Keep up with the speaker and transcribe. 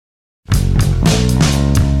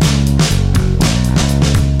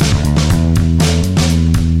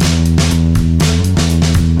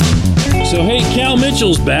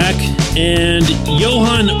Mitchell's back, and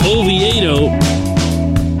Johan Oviedo,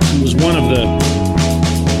 who was one of the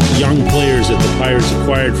young players that the Pirates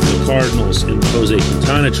acquired from the Cardinals in the Jose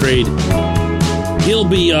Quintana trade, he'll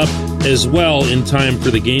be up as well in time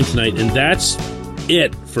for the game tonight. And that's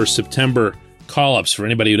it for September call-ups. For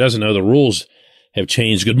anybody who doesn't know, the rules have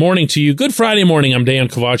changed. Good morning to you. Good Friday morning. I'm Dejan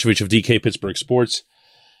Kovacevic of DK Pittsburgh Sports.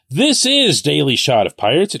 This is Daily Shot of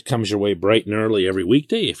Pirates. It comes your way bright and early every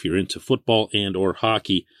weekday if you're into football and or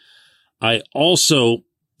hockey. I also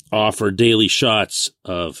offer daily shots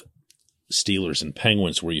of Steelers and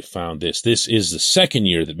Penguins where you found this. This is the second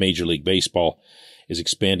year that Major League Baseball is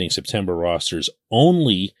expanding September rosters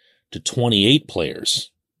only to 28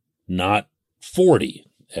 players, not 40,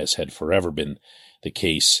 as had forever been the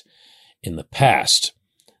case in the past.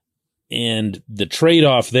 And the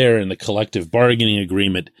trade-off there in the collective bargaining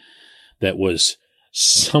agreement that was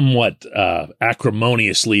somewhat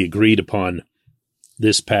acrimoniously agreed upon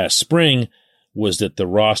this past spring was that the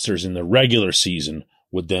rosters in the regular season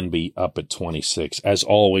would then be up at 26. As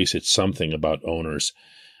always, it's something about owners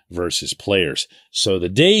versus players. So the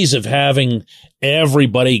days of having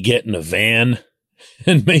everybody get in a van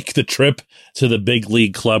and make the trip to the big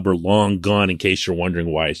league club are long gone, in case you're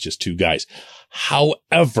wondering why it's just two guys.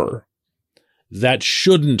 However, that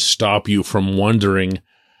shouldn't stop you from wondering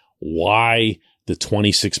why the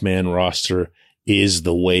 26-man roster is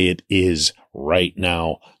the way it is right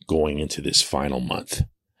now going into this final month.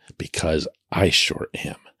 Because I sure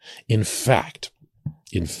am. In fact,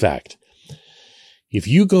 if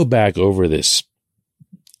you go back over this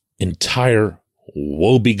entire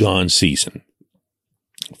woebegone season,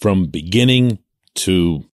 from beginning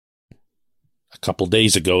to a couple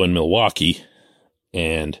days ago in Milwaukee,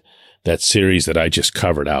 and that series that I just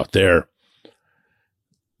covered out there,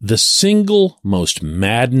 the single most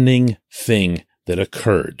maddening thing that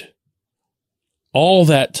occurred all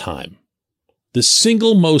that time, the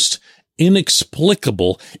single most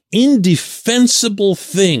inexplicable, indefensible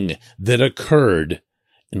thing that occurred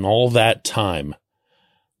in all that time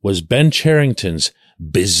was Ben Cherington's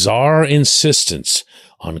bizarre insistence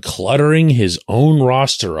on cluttering his own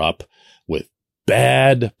roster up with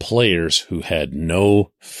bad players who had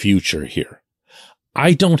no future here.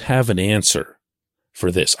 I don't have an answer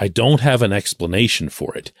for this. I don't have an explanation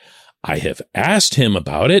for it. I have asked him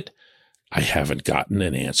about it. I haven't gotten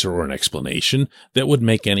an answer or an explanation that would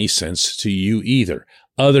make any sense to you either.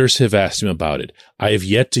 Others have asked him about it. I have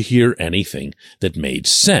yet to hear anything that made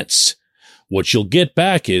sense. What you'll get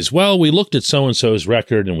back is, well, we looked at so-and-so's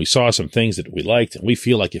record and we saw some things that we liked, and we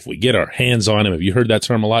feel like if we get our hands on him, have you heard that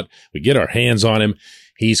term a lot? We get our hands on him,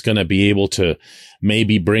 he's going to be able to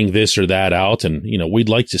maybe bring this or that out, and, we'd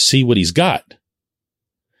like to see what he's got.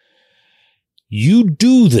 You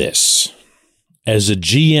do this as a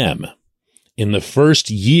GM in the first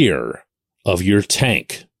year of your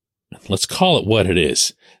tank. Let's call it what it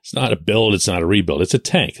is. It's not a build, it's not a rebuild, it's a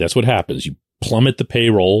tank. That's what happens. You plummet the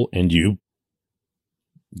payroll and you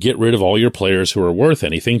get rid of all your players who are worth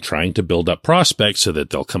anything, trying to build up prospects so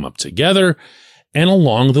that they'll come up together. And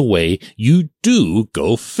along the way, you do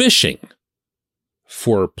go fishing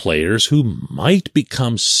for players who might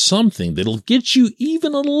become something that'll get you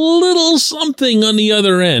even a little something on the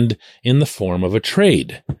other end in the form of a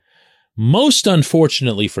trade. Most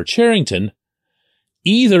unfortunately for Cherington,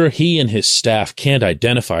 either he and his staff can't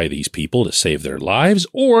identify these people to save their lives,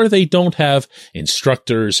 or they don't have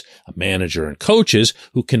instructors, a manager, and coaches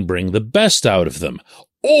who can bring the best out of them.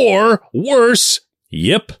 Or worse,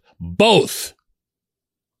 both.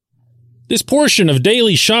 This portion of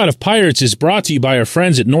Daily Shot of Pirates is brought to you by our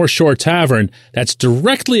friends at North Shore Tavern. That's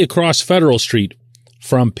directly across Federal Street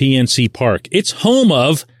from PNC Park. It's home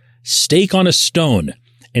of Steak on a Stone,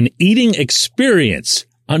 an eating experience,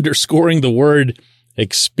 underscoring the word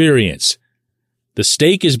experience. The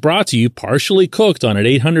steak is brought to you partially cooked on an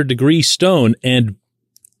 800-degree stone, and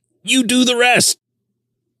you do the rest.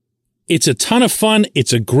 It's a ton of fun,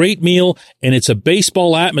 it's a great meal, and it's a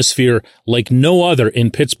baseball atmosphere like no other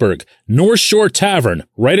in Pittsburgh. North Shore Tavern,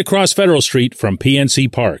 right across Federal Street from PNC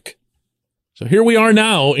Park. So here we are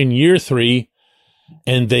now in year 3,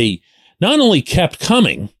 and they not only kept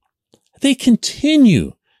coming, they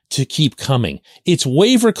continue to keep coming. It's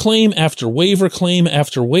waiver claim after waiver claim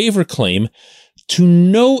after waiver claim to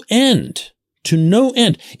no end. To no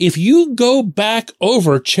end. If you go back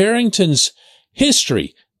over Cherington's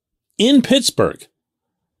history in Pittsburgh,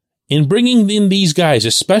 in bringing in these guys,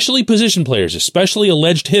 especially position players, especially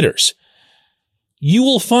alleged hitters, you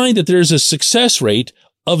will find that there's a success rate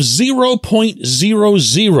of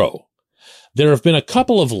 0.00. There have been a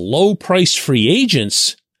couple of low-priced free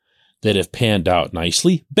agents that have panned out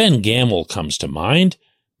nicely. Ben Gamel comes to mind.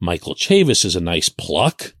 Michael Chavis is a nice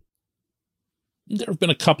pluck. There have been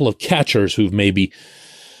a couple of catchers who've maybe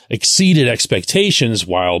exceeded expectations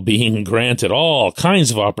while being granted all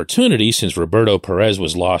kinds of opportunities since Roberto Perez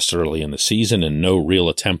was lost early in the season and no real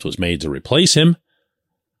attempt was made to replace him.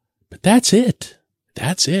 But that's it.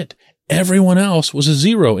 That's it. Everyone else was a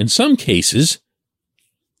zero. In some cases,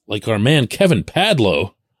 like our man Kevin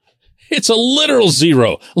Padlo, it's a literal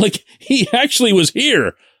zero. Like he actually was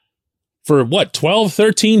here for 12,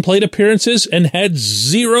 13 plate appearances and had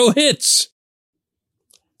 0 hits.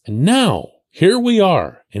 And now, here we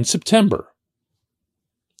are in September.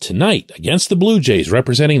 Tonight, against the Blue Jays,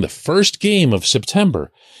 representing the first game of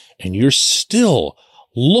September, and you're still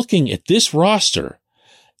looking at this roster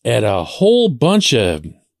at a whole bunch of,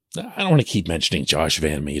 I don't want to keep mentioning Josh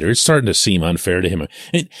Van Meter. It's starting to seem unfair to him.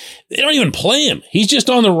 And they don't even play him. He's just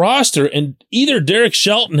on the roster, and either Derek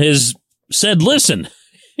Shelton has said, listen,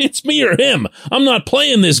 it's me or him. I'm not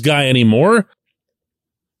playing this guy anymore.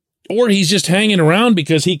 Or he's just hanging around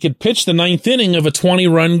because he could pitch the 9th inning of a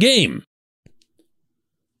 20-run game.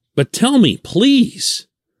 But tell me, please,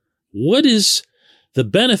 what is the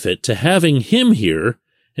benefit to having him here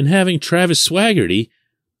and having Travis Swaggerty,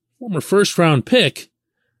 former first-round pick,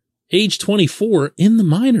 age 24, in the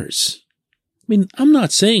minors? I mean, I'm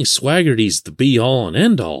not saying Swaggerty's the be-all and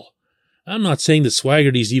end-all. I'm not saying that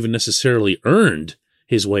Swaggerty's even necessarily earned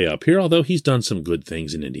his way up here, although he's done some good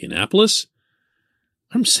things in Indianapolis.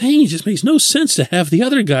 I'm saying it just makes no sense to have the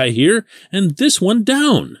other guy here and this one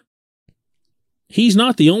down. He's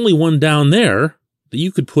not the only one down there that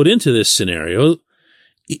you could put into this scenario.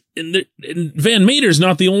 And Van Meter's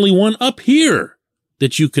not the only one up here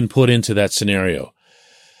that you can put into that scenario.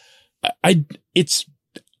 I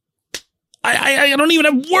don't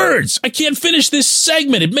even have words. I can't finish this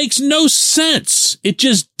segment. It makes no sense. It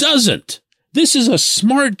just doesn't. This is a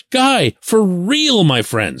smart guy for real, my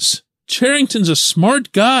friends. Cherington's a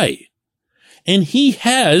smart guy. And he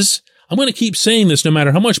has, I'm going to keep saying this no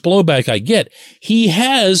matter how much blowback I get, he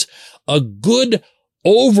has a good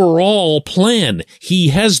overall plan. He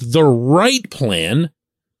has the right plan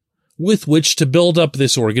with which to build up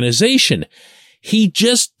this organization. He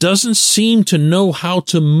just doesn't seem to know how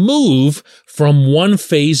to move from one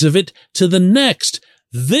phase of it to the next.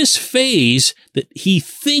 This phase that he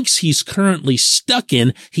thinks he's currently stuck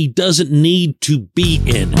in, he doesn't need to be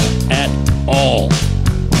in at all.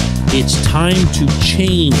 It's time to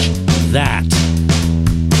change that.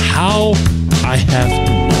 How? I have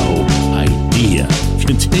no idea.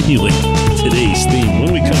 Continuing today's theme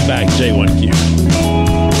when we come back, J1Q.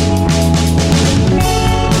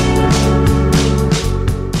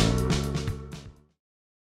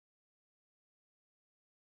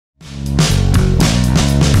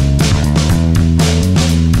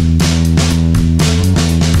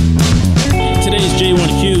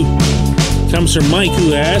 Comes from Mike,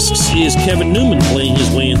 who asks, is Kevin Newman playing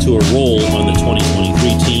his way into a role on the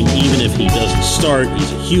 2023 team? Even if he doesn't start,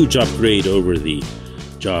 he's a huge upgrade over the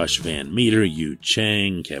Josh Van Meter, Yu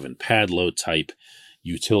Chang, Kevin Padlo type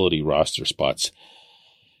utility roster spots.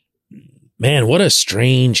 Man, what a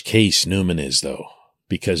strange case Newman is, though,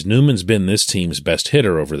 because Newman's been this team's best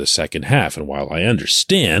hitter over the second half. And while I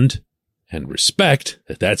understand and respect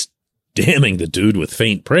that that's damning the dude with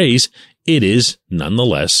faint praise, it is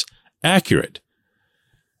nonetheless accurate.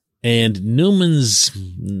 And Newman's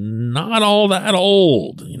not all that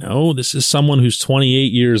old. You know, this is someone who's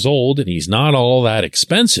 28 years old, and he's not all that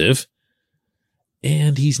expensive.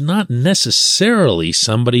 And he's not necessarily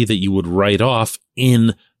somebody that you would write off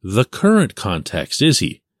in the current context, is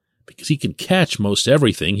he? Because he can catch most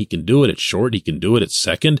everything. He can do it at short. He can do it at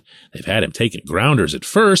second. They've had him taking grounders at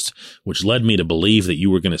first, which led me to believe that you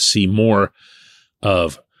were going to see more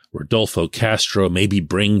of Rodolfo Castro, maybe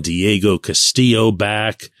bring Diego Castillo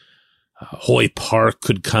back. Hoy Park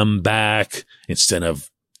could come back instead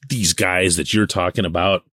of these guys that you're talking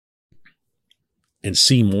about, and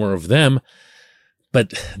see more of them.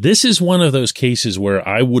 But this is one of those cases where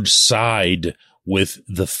I would side with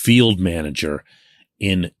the field manager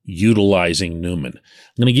in utilizing Newman.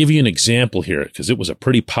 I'm going to give you an example here because it was a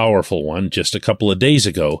pretty powerful one just a couple of days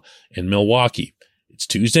ago in Milwaukee. It's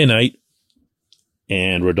Tuesday night.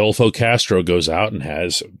 And Rodolfo Castro goes out and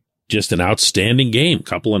has just an outstanding game.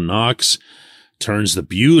 Couple of knocks, turns the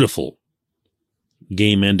beautiful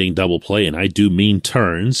game-ending double play, and I do mean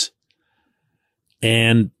turns,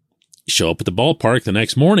 and show up at the ballpark the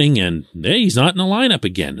next morning, and hey, he's not in the lineup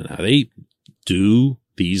again. Now, they do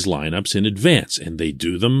these lineups in advance, and they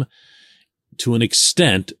do them to an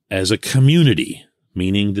extent as a community,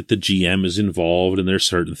 meaning that the GM is involved, and there's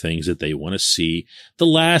certain things that they want to see. The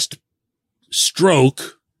last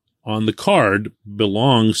stroke on the card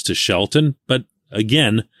belongs to Shelton, but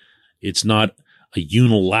again, it's not a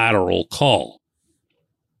unilateral call.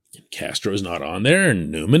 Castro's not on there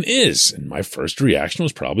and Newman is. And my first reaction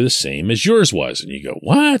was probably the same as yours was. And you go,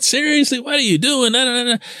 what? Seriously? What are you doing?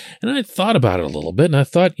 And I thought about it a little bit and I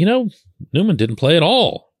thought, Newman didn't play at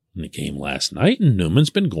all in the game last night and Newman's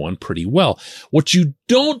been going pretty well. What you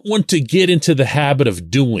don't want to get into the habit of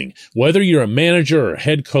doing, whether you're a manager or a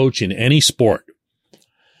head coach in any sport,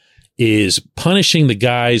 is punishing the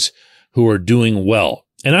guys who are doing well.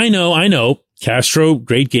 And I know, Castro,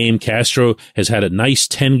 great game. Castro has had a nice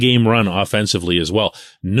 10-game run offensively as well.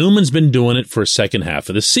 Newman's been doing it for a second half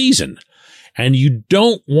of the season. And you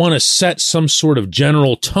don't want to set some sort of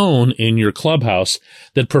general tone in your clubhouse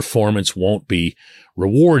that performance won't be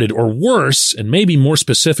rewarded, or worse, and maybe more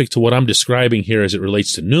specific to what I'm describing here as it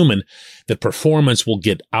relates to Newman, that performance will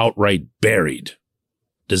get outright buried.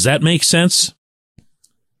 Does that make sense?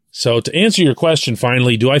 So to answer your question,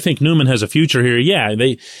 finally, do I think Newman has a future here? Yeah,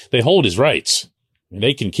 they hold his rights.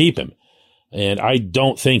 They can keep him. And I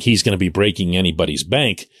don't think he's going to be breaking anybody's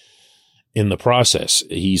bank in the process.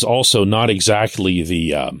 He's also not exactly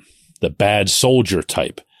the bad soldier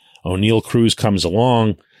type. O'Neal Cruz comes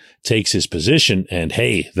along, takes his position, and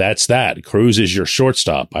hey, that's that. Cruz is your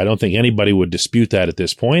shortstop. I don't think anybody would dispute that at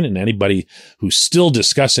this point, and anybody who's still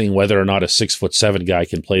discussing whether or not a 6'7" guy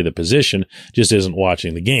can play the position just isn't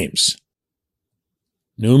watching the games.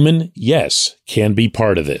 Newman, yes, can be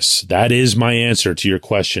part of this. That is my answer to your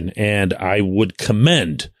question, and I would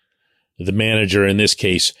commend the manager in this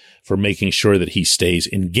case for making sure that he stays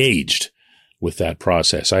engaged with that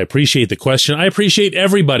process. I appreciate the question. I appreciate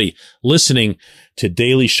everybody listening to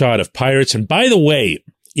Daily Shot of Pirates. And by the way,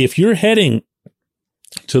 if you're heading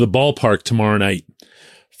to the ballpark tomorrow night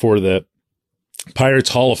for the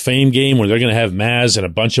Pirates Hall of Fame game where they're going to have Maz and a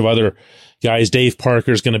bunch of other guys, Dave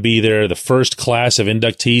Parker's going to be there, the first class of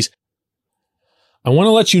inductees, I want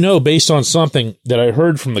to let you know, based on something that I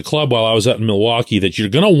heard from the club while I was out in Milwaukee, that you're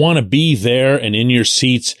going to want to be there and in your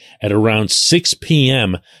seats at around 6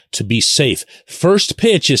 p.m. to be safe. First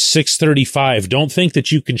pitch is 6:35. Don't think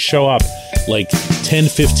that you can show up like 10,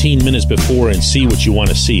 15 minutes before and see what you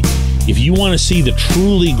want to see. If you want to see the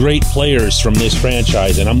truly great players from this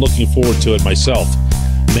franchise, and I'm looking forward to it myself,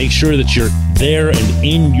 make sure that you're there and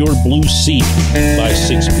in your blue seat by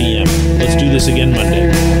 6 p.m. Let's do this again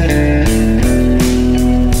Monday.